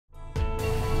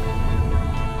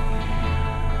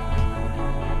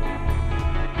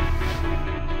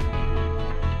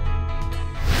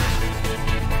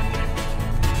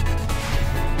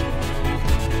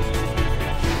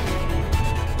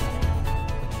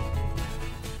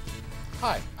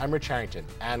Hi, I'm Rich Harrington,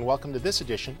 and welcome to this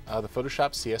edition of the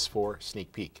Photoshop CS4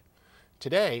 Sneak Peek.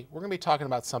 Today, we're going to be talking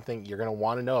about something you're going to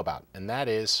want to know about, and that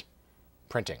is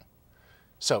printing.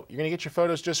 So, you're going to get your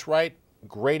photos just right,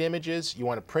 great images, you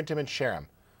want to print them and share them.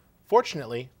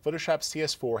 Fortunately, Photoshop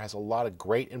CS4 has a lot of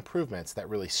great improvements that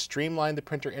really streamline the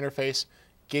printer interface,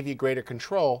 give you greater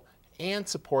control, and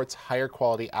supports higher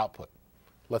quality output.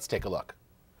 Let's take a look.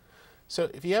 So,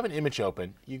 if you have an image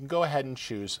open, you can go ahead and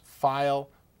choose File,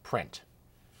 Print.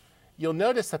 You'll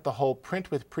notice that the whole Print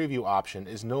with Preview option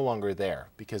is no longer there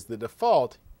because the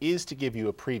default is to give you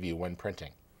a preview when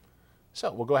printing.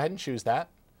 So we'll go ahead and choose that,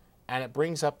 and it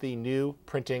brings up the new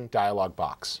printing dialog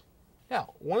box.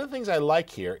 Now, one of the things I like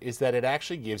here is that it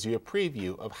actually gives you a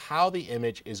preview of how the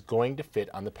image is going to fit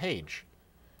on the page.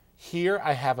 Here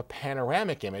I have a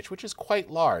panoramic image which is quite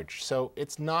large, so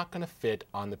it's not going to fit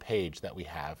on the page that we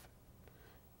have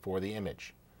for the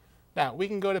image. Now, we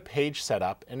can go to Page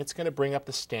Setup, and it's going to bring up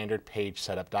the standard Page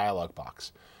Setup dialog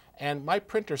box. And my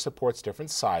printer supports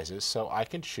different sizes, so I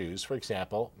can choose, for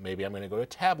example, maybe I'm going to go to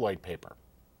tabloid paper,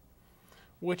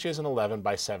 which is an 11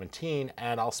 by 17,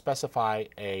 and I'll specify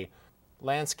a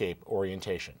landscape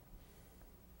orientation.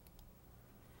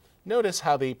 Notice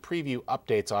how the preview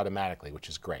updates automatically, which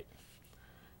is great.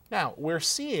 Now, we're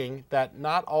seeing that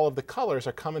not all of the colors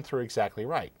are coming through exactly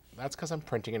right. That's because I'm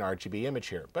printing an RGB image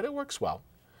here, but it works well.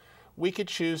 We could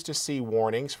choose to see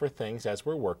warnings for things as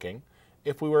we're working.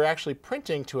 If we were actually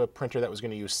printing to a printer that was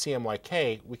going to use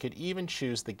CMYK, we could even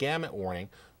choose the Gamut Warning,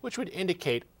 which would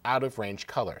indicate out-of-range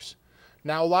colors.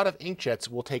 Now, a lot of inkjets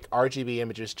will take RGB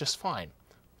images just fine,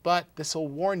 but this will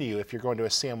warn you if you're going to a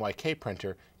CMYK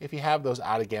printer if you have those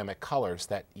out-of-gamut colors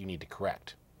that you need to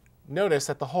correct. Notice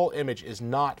that the whole image is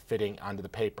not fitting onto the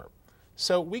paper.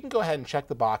 So we can go ahead and check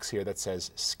the box here that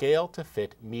says Scale to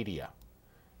Fit Media,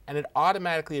 and it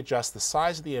automatically adjusts the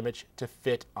size of the image to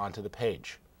fit onto the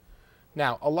page.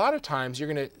 Now, a lot of times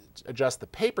you're going to adjust the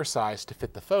paper size to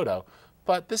fit the photo,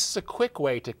 but this is a quick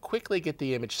way to quickly get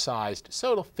the image sized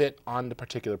so it'll fit on the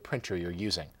particular printer you're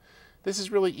using. This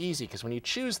is really easy because when you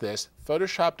choose this,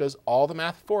 Photoshop does all the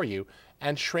math for you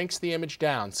and shrinks the image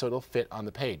down so it'll fit on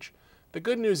the page. The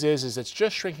good news is it's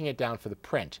just shrinking it down for the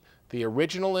print. The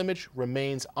original image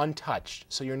remains untouched,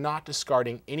 so you're not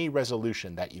discarding any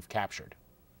resolution that you've captured.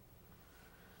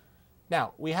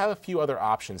 Now, we have a few other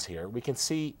options here. We can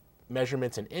see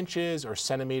measurements in inches or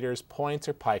centimeters, points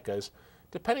or picas.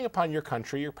 Depending upon your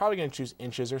country, you're probably going to choose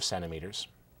inches or centimeters.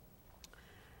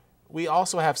 We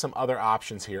also have some other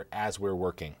options here as we're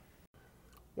working.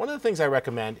 One of the things I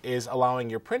recommend is allowing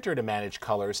your printer to manage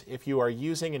colors if you are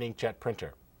using an inkjet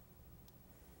printer.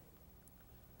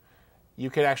 You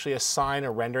could actually assign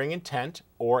a rendering intent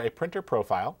or a printer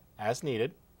profile as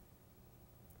needed.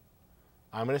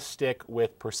 I'm going to stick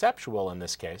with perceptual in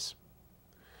this case.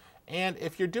 And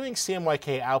if you're doing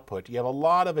CMYK output, you have a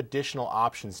lot of additional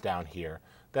options down here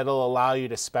that'll allow you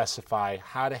to specify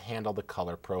how to handle the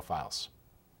color profiles.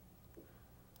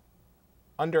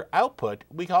 Under output,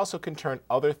 we also can turn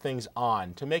other things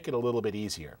on to make it a little bit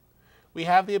easier. We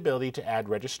have the ability to add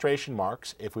registration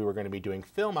marks if we were going to be doing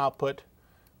film output,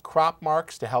 crop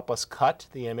marks to help us cut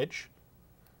the image,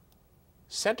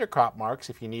 center crop marks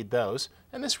if you need those,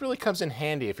 and this really comes in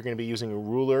handy if you're going to be using a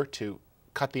ruler to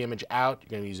cut the image out, you're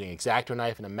going to be using an X-Acto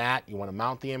knife and a mat, you want to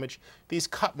mount the image. These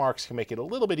cut marks can make it a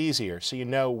little bit easier so you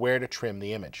know where to trim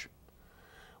the image.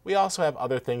 We also have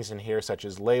other things in here such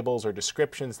as labels or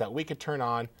descriptions that we could turn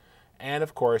on, and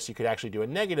of course you could actually do a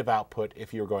negative output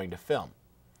if you're going to film.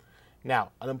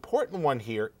 Now, an important one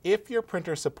here, if your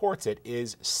printer supports it,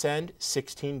 is send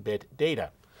 16-bit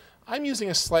data. I'm using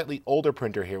a slightly older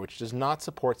printer here which does not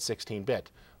support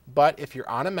 16-bit, but if you're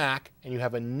on a Mac and you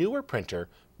have a newer printer,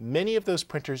 many of those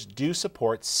printers do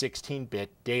support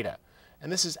 16-bit data.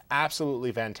 And this is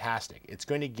absolutely fantastic. It's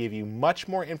going to give you much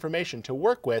more information to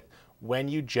work with when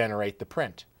you generate the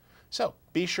print. So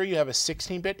be sure you have a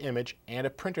 16-bit image and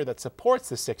a printer that supports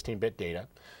the 16-bit data.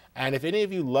 And if any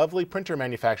of you lovely printer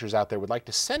manufacturers out there would like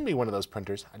to send me one of those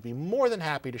printers, I'd be more than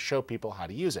happy to show people how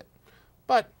to use it.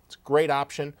 But it's a great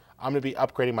option. I'm going to be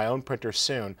upgrading my own printer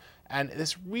soon, and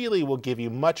this really will give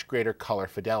you much greater color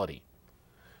fidelity.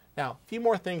 Now, a few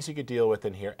more things you could deal with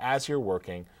in here as you're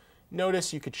working.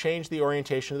 Notice you could change the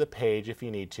orientation of the page if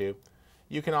you need to.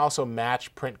 You can also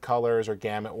match print colors or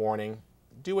gamut warning.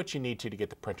 Do what you need to get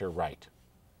the printer right.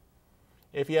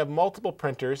 If you have multiple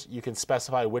printers, you can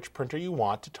specify which printer you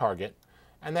want to target,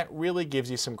 and that really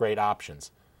gives you some great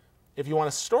options. If you want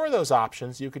to store those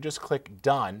options, you could just click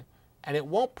Done, and it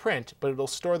won't print, but it'll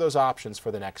store those options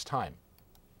for the next time.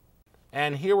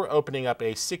 And here we're opening up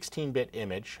a 16-bit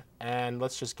image, and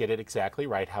let's just get it exactly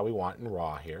right how we want in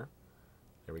RAW here.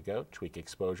 There we go. Tweak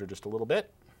exposure just a little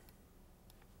bit.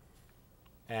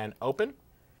 And open.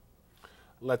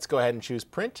 Let's go ahead and choose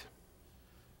print.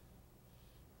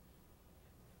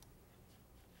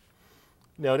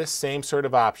 Notice same sort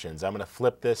of options. I'm going to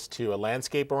flip this to a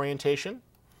landscape orientation.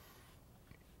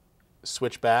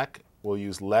 Switch back. We'll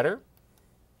use letter.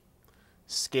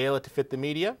 Scale it to fit the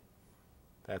media.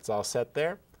 That's all set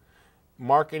there.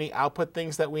 Mark any output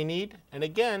things that we need. And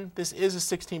again, this is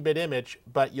a 16-bit image,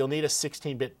 but you'll need a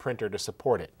 16-bit printer to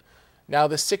support it. Now,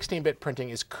 the 16-bit printing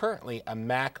is currently a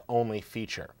Mac-only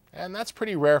feature, and that's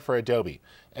pretty rare for Adobe.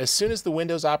 As soon as the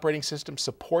Windows operating system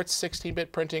supports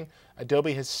 16-bit printing,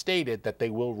 Adobe has stated that they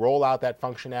will roll out that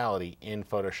functionality in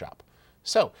Photoshop.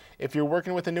 So, if you're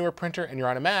working with a newer printer and you're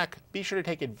on a Mac, be sure to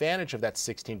take advantage of that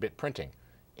 16-bit printing.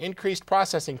 Increased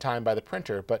processing time by the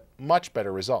printer, but much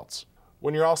better results.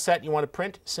 When you're all set and you want to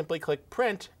print, simply click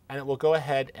Print, and it will go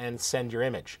ahead and send your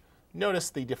image. Notice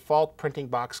the default printing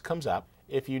box comes up.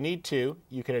 If you need to,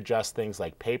 you can adjust things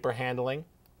like paper handling.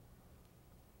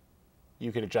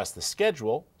 You can adjust the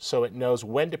schedule so it knows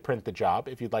when to print the job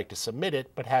if you'd like to submit it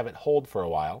but have it hold for a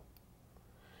while.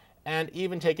 And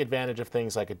even take advantage of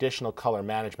things like additional color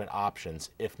management options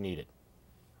if needed.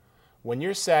 When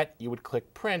you're set, you would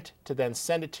click Print to then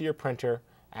send it to your printer,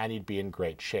 and you'd be in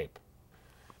great shape.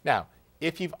 Now,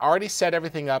 if you've already set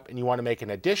everything up and you want to make an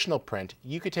additional print,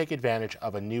 you could take advantage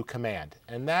of a new command,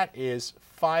 and that is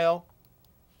File,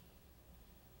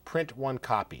 Print One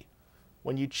Copy.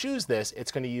 When you choose this,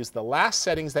 it's going to use the last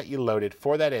settings that you loaded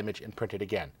for that image and print it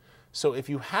again. So if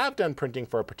you have done printing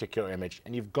for a particular image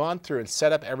and you've gone through and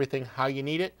set up everything how you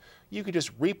need it, you could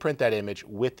just reprint that image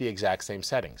with the exact same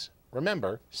settings.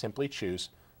 Remember, simply choose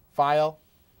File,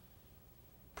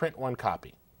 Print One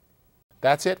Copy.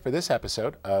 That's it for this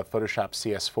episode of Photoshop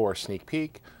CS4 Sneak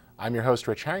Peek. I'm your host,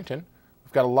 Rich Harrington.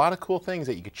 We've got a lot of cool things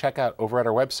that you can check out over at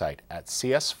our website at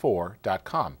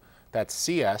cs4.com. That's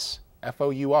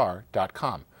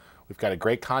CSFOUR.com. We've got a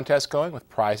great contest going with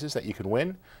prizes that you can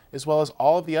win, as well as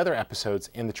all of the other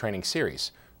episodes in the training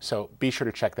series. So be sure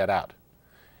to check that out.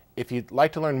 If you'd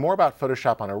like to learn more about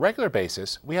Photoshop on a regular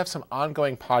basis, we have some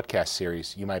ongoing podcast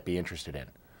series you might be interested in.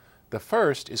 The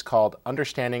first is called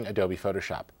Understanding Adobe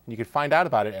Photoshop. You can find out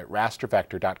about it at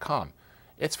rastervector.com.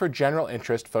 It's for general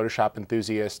interest Photoshop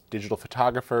enthusiasts, digital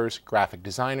photographers, graphic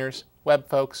designers, web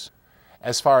folks.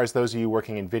 As far as those of you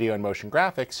working in video and motion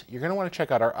graphics, you're going to want to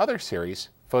check out our other series,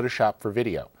 Photoshop for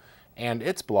Video, and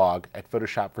its blog at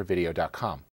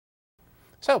photoshopforvideo.com.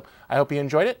 So, I hope you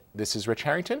enjoyed it. This is Rich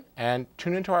Harrington, and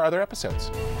tune into our other episodes.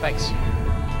 Thanks.